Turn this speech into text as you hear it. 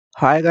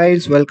Hi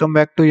guys, welcome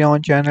back to your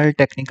channel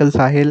Technical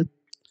Sahil.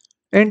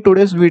 In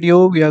today's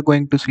video, we are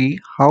going to see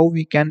how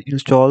we can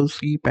install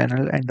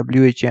cPanel and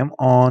WHM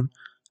on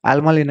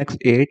AlmaLinux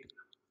 8.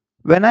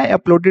 When I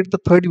uploaded the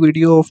third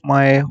video of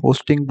my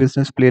hosting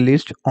business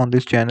playlist on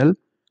this channel,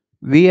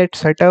 we had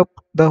set up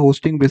the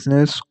hosting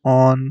business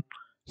on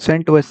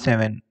CentOS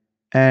 7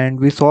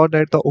 and we saw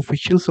that the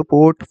official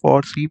support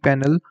for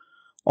cPanel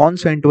on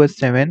CentOS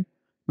 7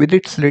 with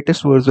its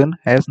latest version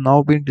has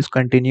now been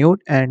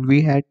discontinued and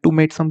we had to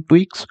make some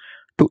tweaks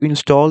to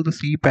install the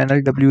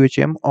cPanel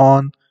WHM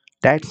on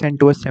that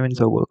CentOS 7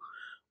 server.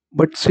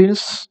 But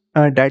since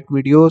that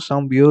video,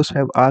 some viewers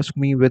have asked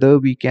me whether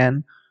we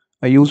can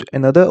use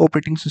another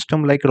operating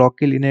system like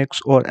Rocky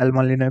Linux or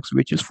AlmaLinux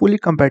which is fully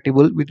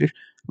compatible with the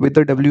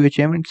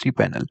WHM and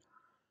cPanel.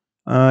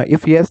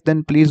 If yes,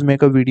 then please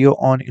make a video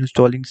on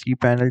installing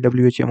cPanel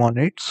WHM on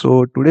it.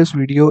 So today's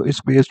video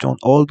is based on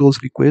all those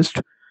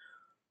requests,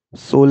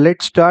 so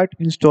let's start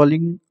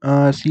installing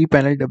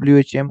cPanel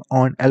WHM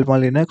on Alma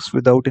Linux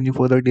without any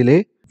further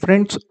delay.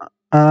 Friends,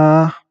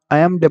 I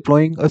am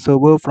deploying a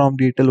server from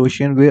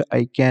DigitalOcean where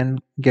I can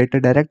get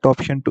a direct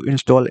option to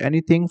install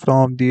anything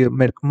from the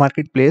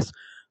marketplace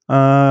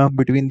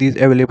between these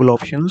available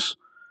options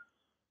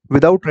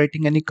without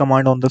writing any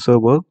command on the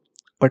server.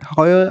 But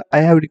however, I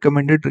have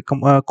recommended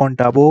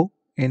Contabo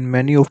in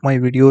many of my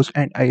videos,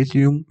 and I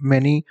assume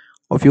many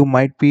of you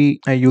might be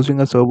using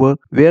a server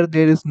where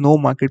there is no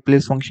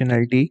marketplace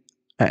functionality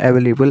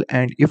available,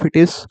 and if it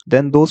is,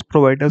 then those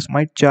providers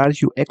might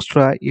charge you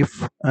extra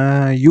if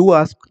you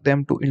ask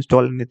them to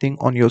install anything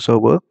on your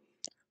server.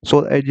 So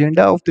the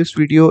agenda of this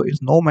video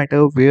is, no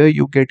matter where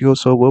you get your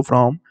server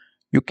from,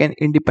 you can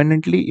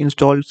independently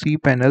install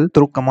cPanel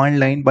through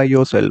command line by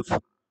yourself,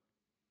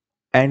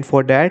 and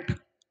for that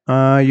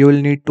you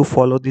will need to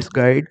follow this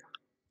guide,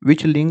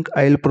 which link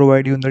I'll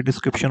provide you in the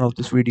description of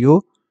this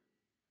video.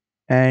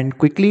 And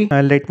quickly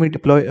let me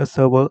deploy a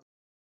server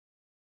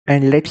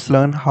and let's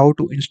learn how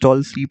to install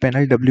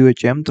cPanel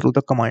WHM through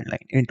the command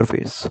line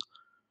interface.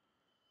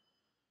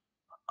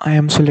 I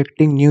am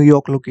selecting New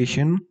York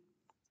location,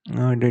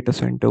 data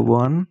center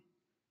 1.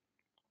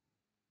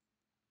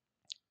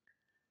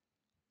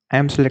 I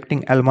am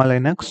selecting Alma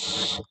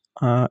Linux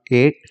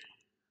 8.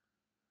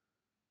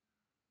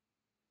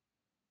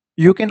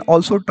 You can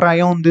also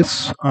try on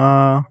this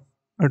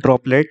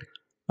droplet.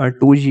 2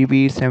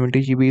 GB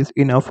 70 GB is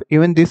enough,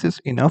 even this is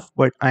enough,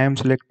 but I'm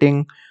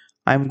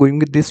going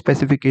with these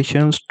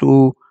specifications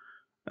to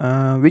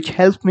which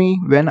helps me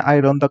when I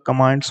run the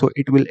command, so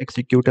it will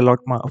execute a lot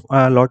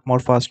more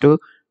faster,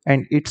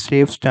 and it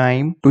saves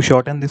time to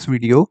shorten this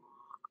video.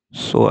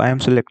 So I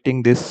am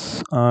selecting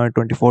this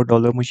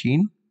 $24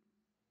 machine.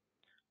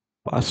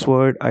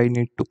 Password I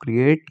need to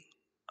create.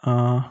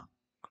 uh,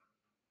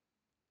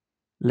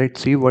 let's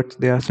see what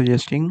they are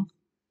suggesting.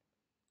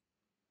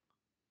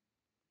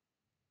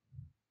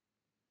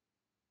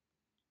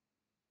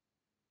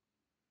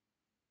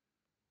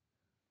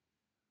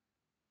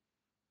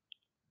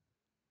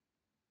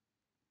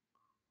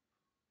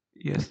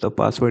 Yes, the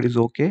password is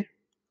okay.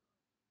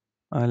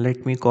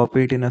 Let me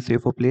copy it in a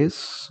safer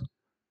place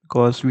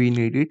because we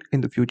need it in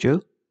the future.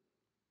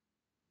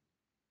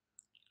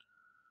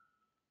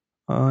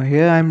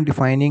 Here I'm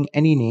defining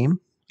any name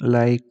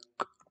like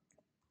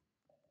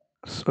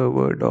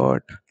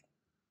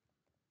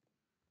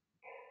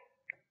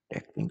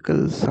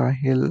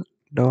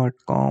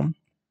server.technicalsahil.com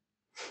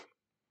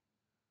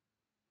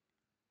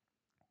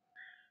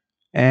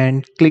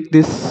and click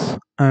this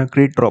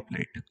create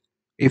droplet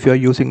if you are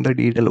using the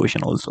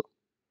DigitalOcean also.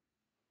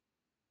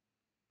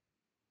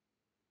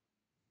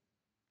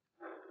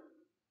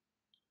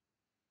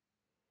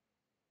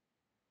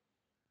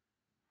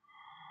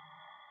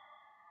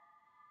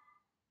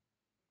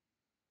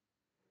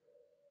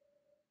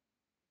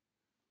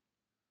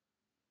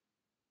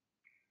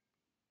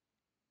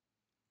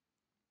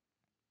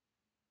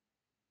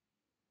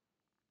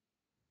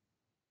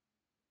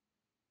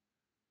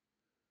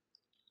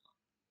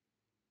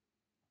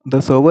 The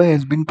server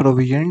has been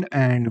provisioned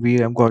and we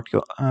have got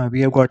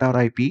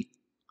our IP.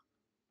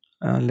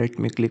 Let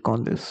me click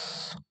on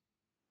this.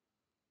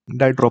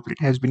 That droplet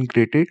has been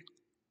created.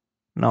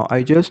 Now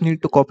I just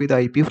need to copy the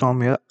IP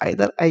from here.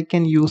 Either I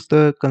can use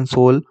the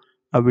console,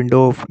 a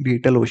window of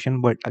DigitalOcean,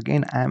 but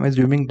again I am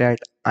assuming that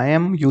I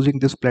am using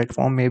this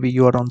platform. Maybe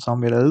you are on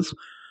somewhere else.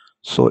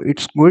 So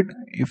it's good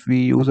if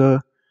we use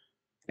a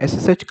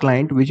SSH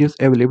client which is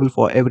available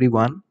for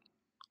everyone,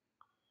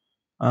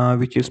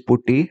 which is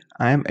Putty.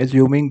 I am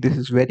assuming this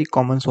is very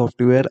common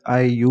software.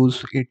 I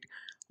use it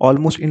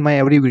almost in my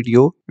every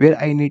video where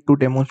I need to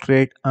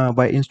demonstrate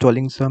by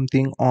installing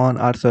something on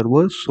our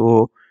server.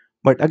 So,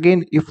 but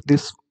again, if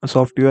this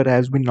software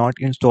has been not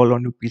installed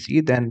on your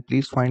PC, then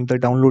please find the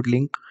download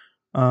link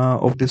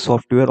of this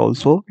software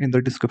also in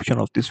the description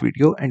of this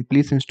video and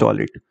please install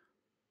it.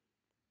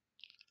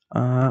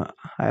 Uh,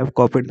 I have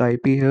copied the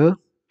IP here.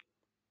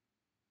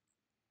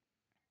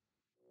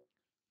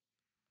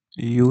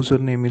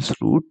 Username is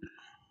root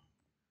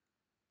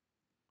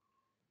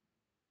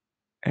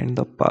and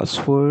the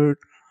password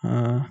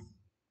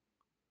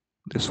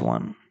this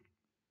one.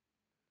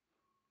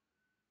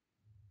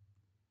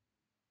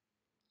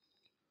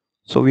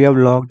 So we have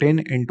logged in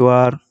into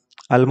our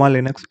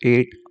AlmaLinux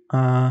 8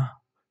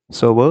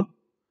 server.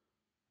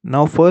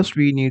 Now first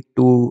we need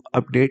to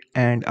update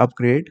and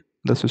upgrade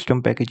the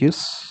system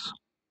packages.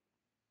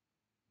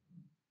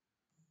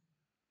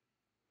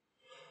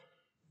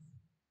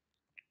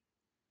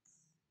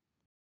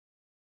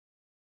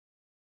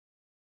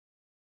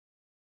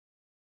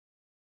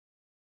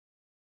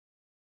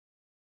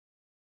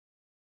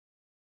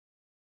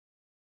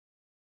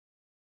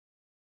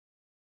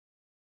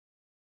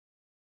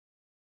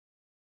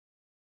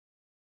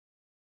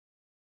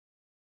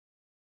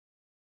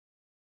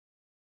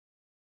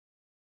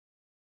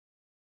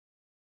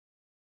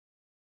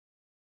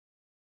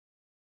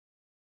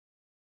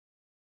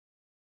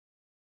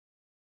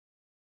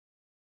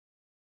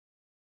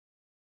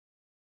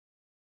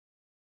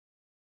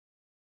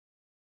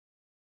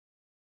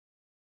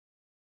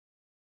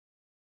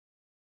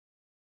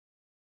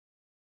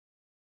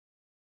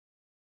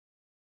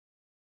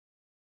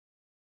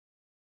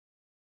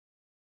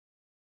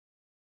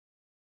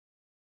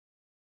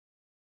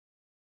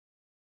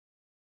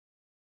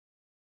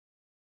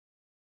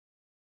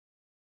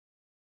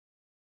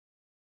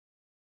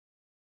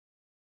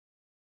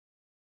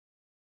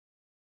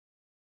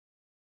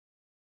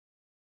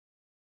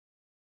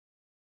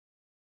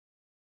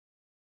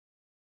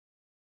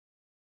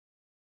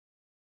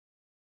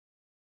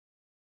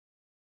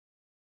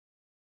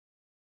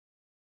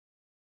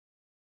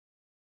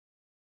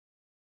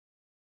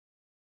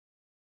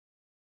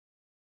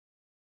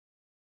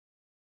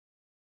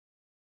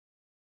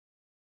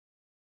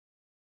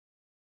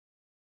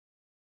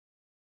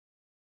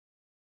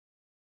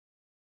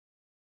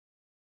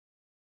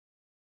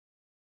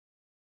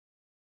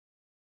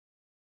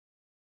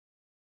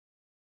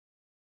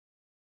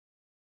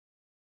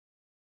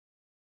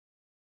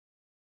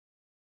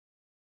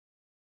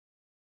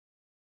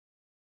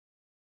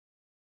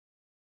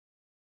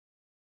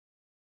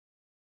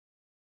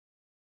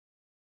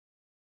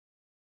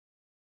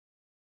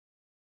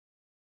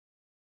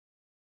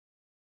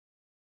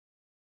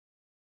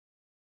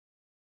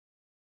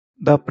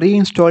 The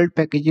pre-installed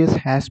packages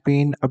has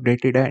been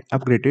updated and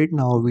upgraded.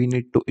 Now we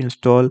need to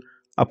install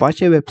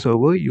Apache Web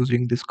Server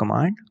using this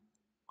command.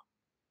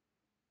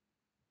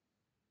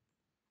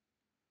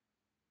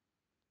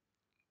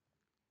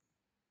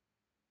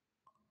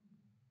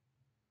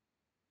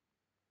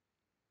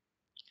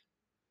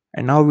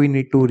 And now we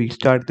need to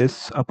restart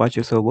this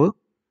Apache server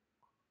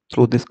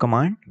through this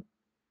command.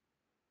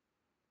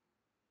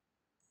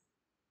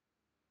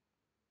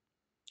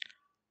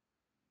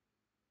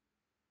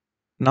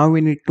 Now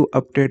we need to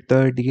update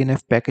the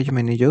DNF package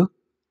manager,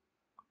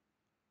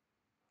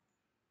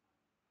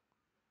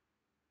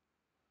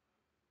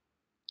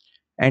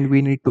 and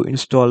we need to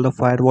install the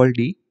firewall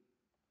D.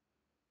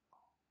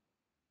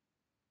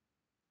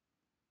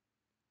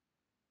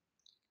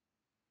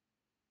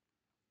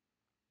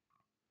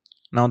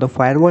 Now the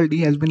firewall D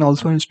has been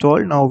also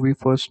installed. Now we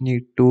first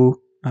need to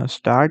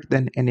start,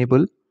 then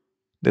enable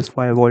this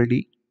firewall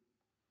D.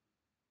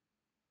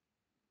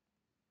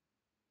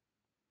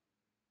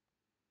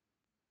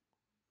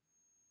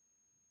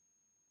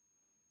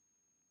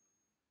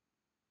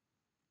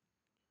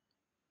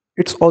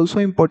 It's also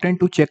important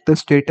to check the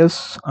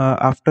status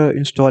after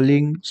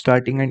installing,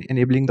 starting and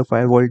enabling the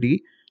firewall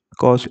D,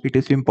 because it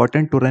is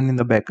important to run in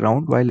the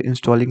background while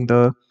installing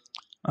the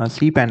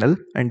cPanel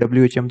and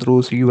WHM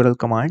through curl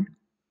command.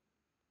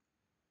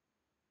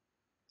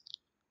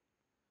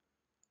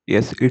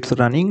 Yes, it's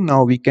running.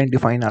 Now we can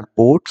define our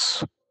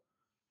ports,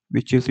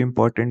 which is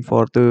important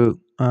for the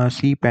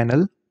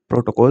cPanel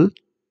protocol.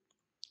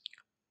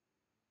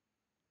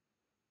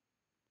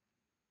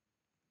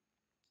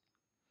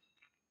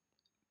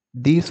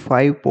 These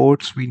 5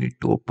 ports we need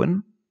to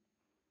open.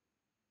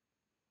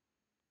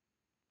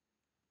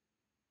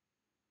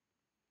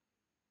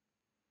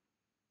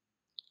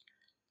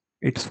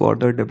 It's for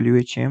the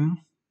WHM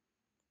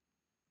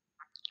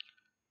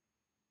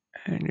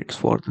and it's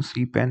for the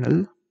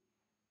cPanel,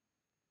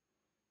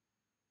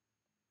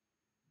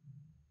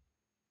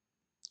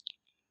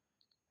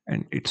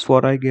 and it's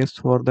for, I guess,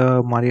 for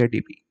the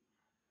MariaDB.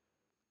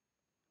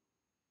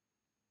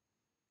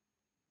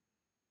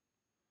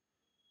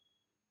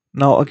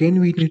 Now again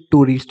we need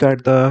to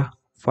restart the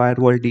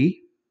firewall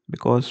D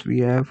because we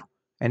have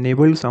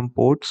enabled some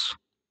ports.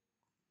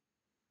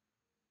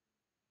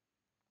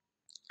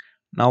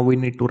 Now we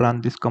need to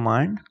run this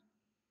command,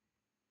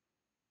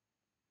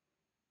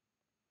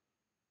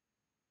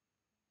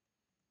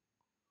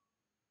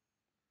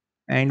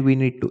 and we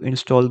need to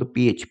install the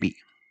PHP.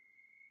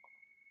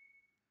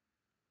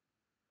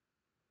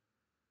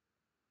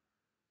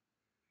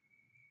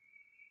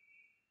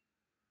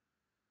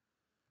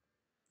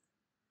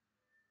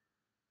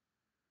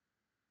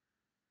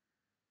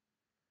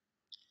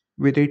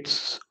 With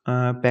its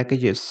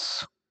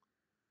packages.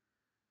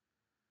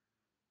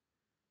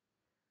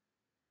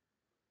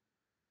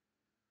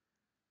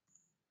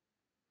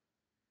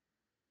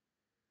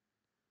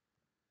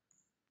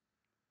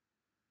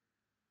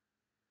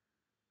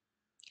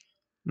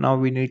 Now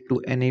we need to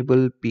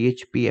enable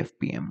PHP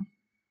FPM.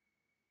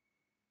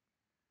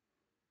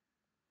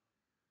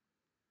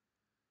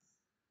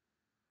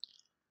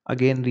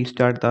 Again,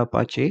 restart the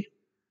Apache.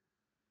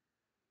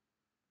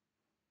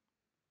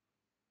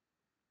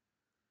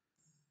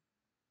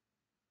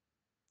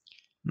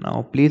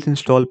 Now please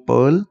install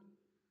Perl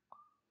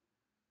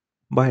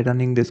by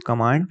running this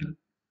command.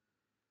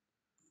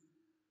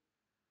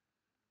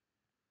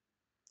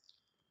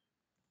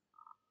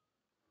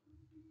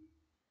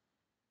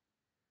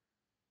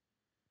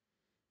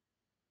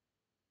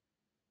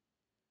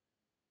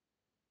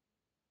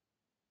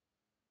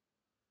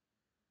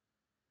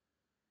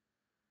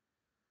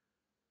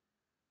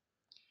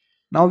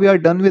 Now we are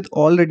done with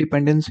all the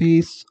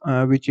dependencies,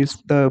 which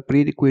is the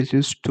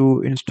prerequisites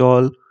to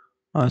install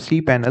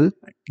cPanel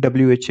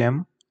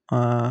WHM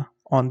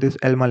on this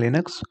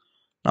AlmaLinux.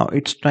 Now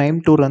it's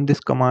time to run this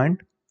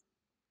command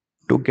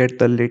to get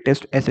the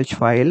latest sh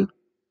file,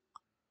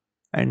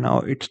 and now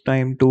it's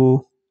time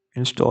to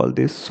install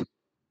this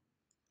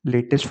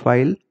latest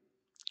file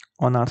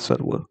on our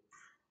server.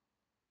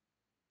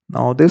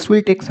 Now this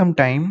will take some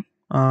time.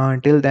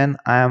 Till then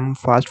I am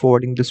fast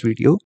forwarding this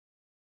video.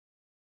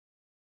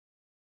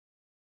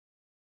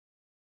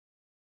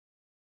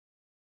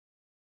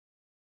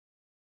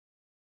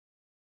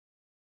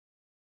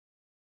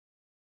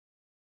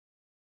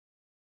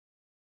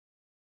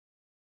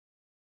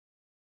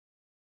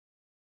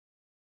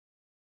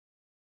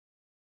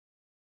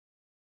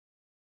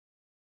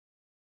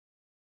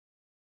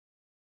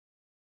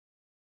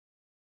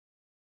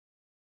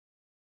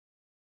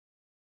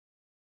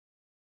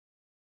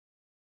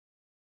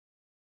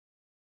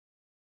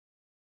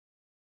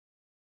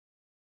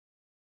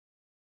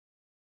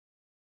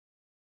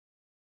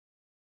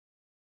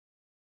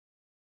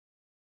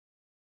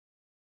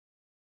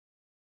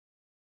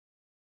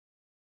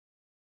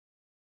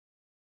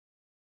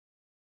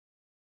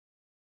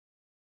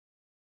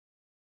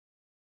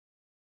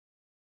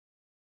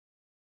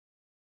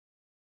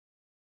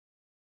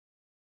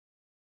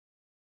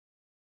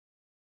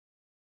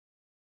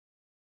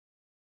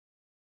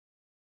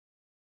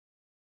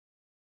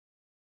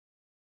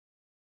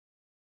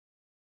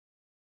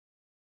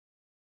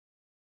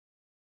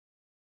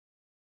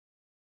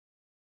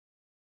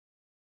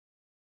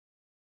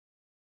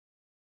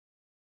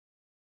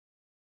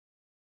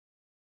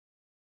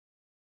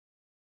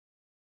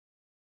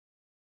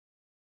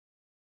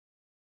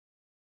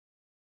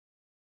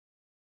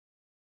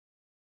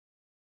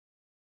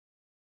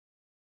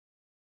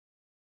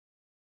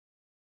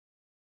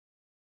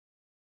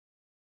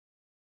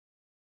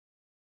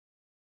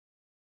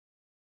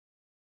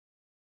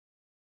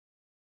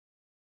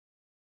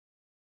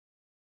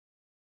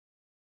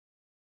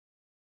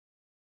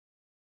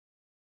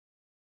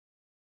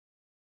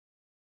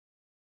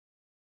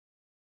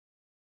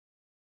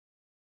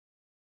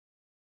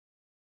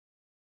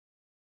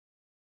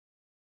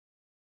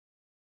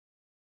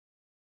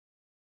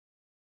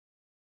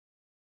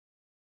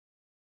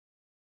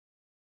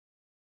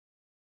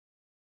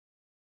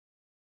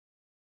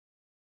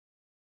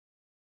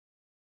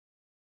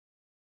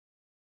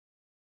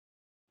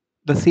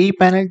 The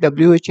cPanel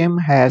WHM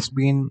has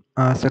been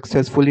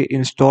successfully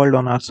installed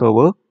on our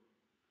server.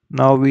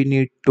 Now we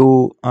need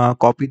to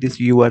copy this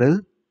URL,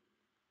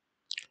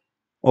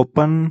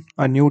 open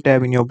a new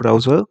tab in your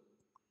browser,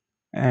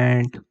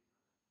 and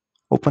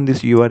open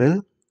this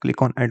URL.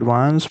 Click on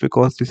advanced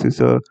because this is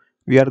a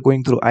we are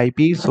going through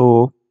IP,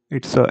 so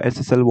it's a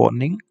SSL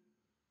warning.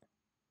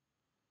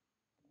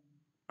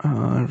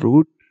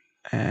 Root,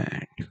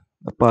 and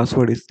the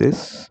password is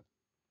this.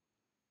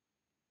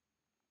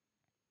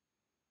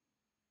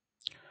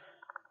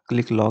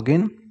 Click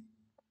login.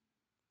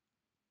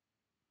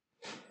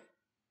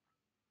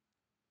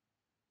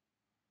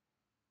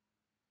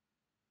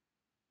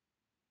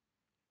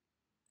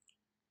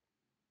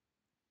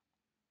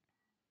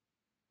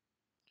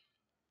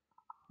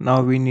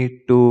 Now we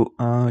need to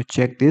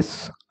check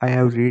this. I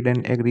have read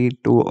and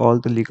agreed to all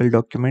the legal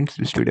documents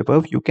listed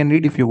above. You can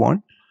read if you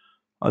want.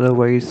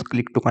 Otherwise,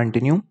 click to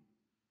continue.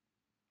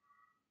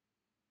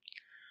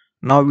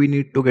 Now we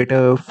need to get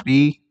a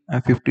free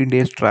 15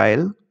 days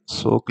trial.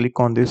 So click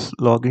on this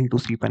login to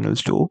cPanel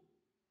store.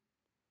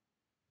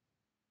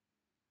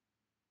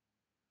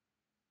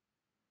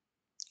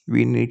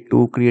 We need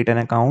to create an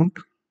account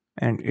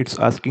and it's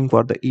asking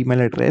for the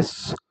email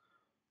address.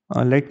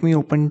 Let me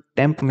open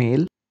temp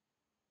mail.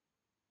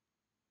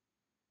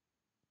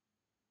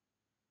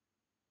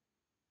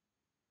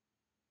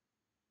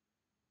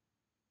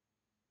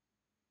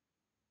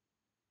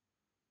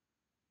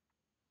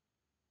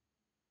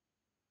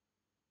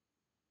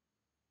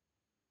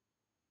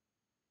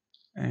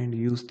 And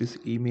use this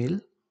email.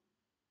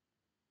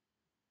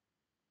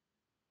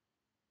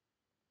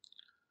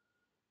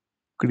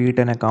 Create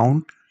an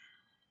account.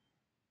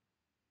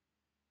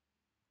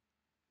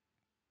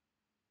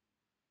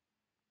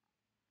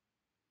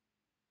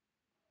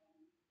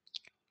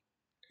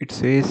 It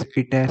says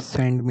it has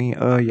sent me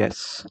a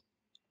yes.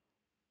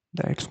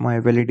 That's my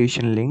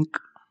validation link.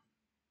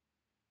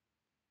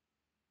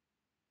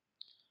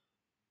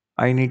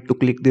 I need to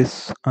click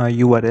this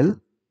URL.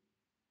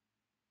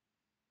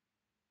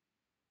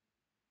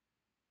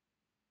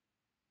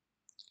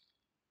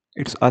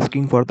 It's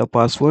asking for the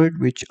password,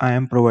 which I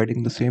am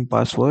providing the same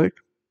password,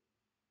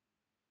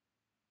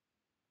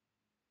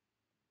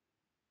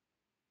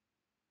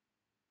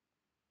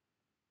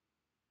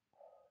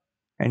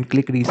 and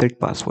click reset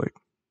password.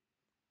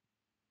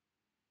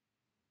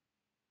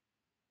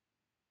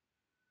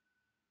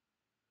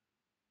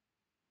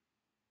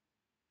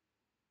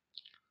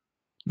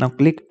 Now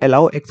click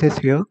allow access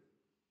here.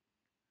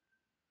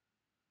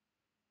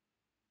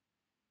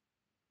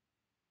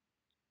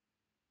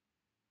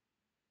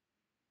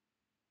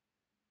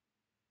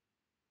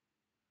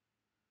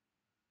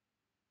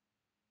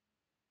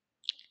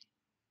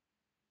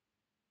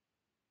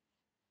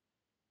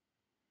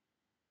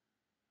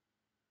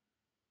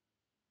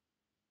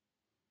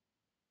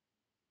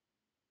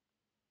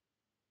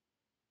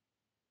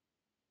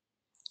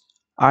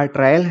 Our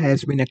trial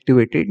has been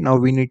activated. Now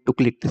we need to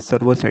click the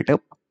server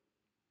setup.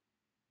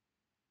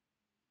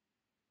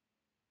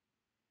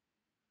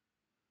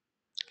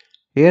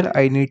 Here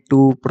I need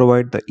to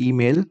provide the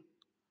email.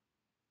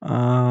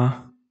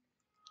 Uh,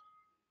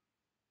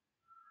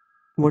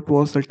 what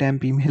was the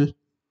temp email?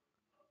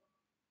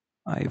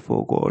 I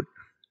forgot.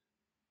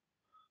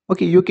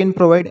 Okay, you can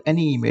provide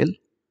any email.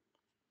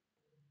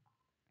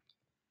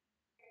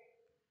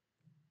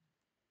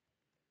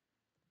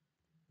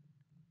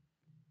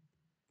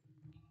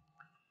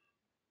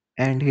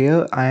 And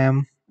here I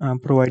am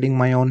providing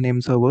my own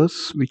name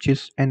servers, which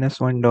is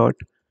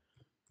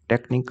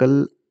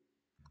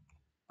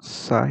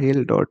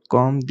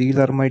ns1.technicalsahil.com. These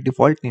are my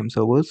default name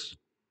servers,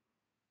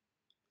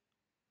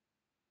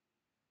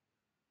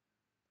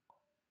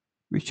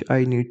 which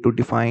I need to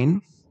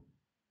define.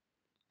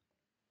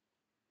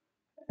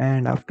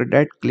 And after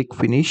that, click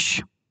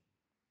finish.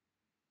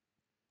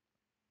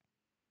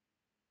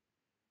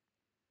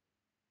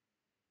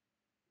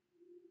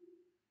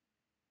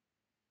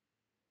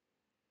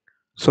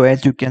 So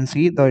as you can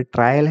see, the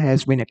trial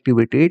has been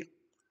activated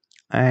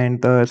and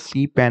the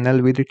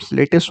cPanel with its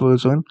latest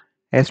version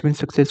has been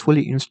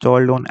successfully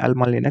installed on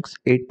AlmaLinux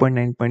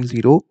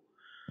 8.9.0.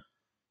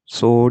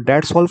 So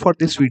that's all for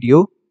this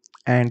video,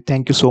 and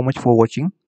thank you so much for watching.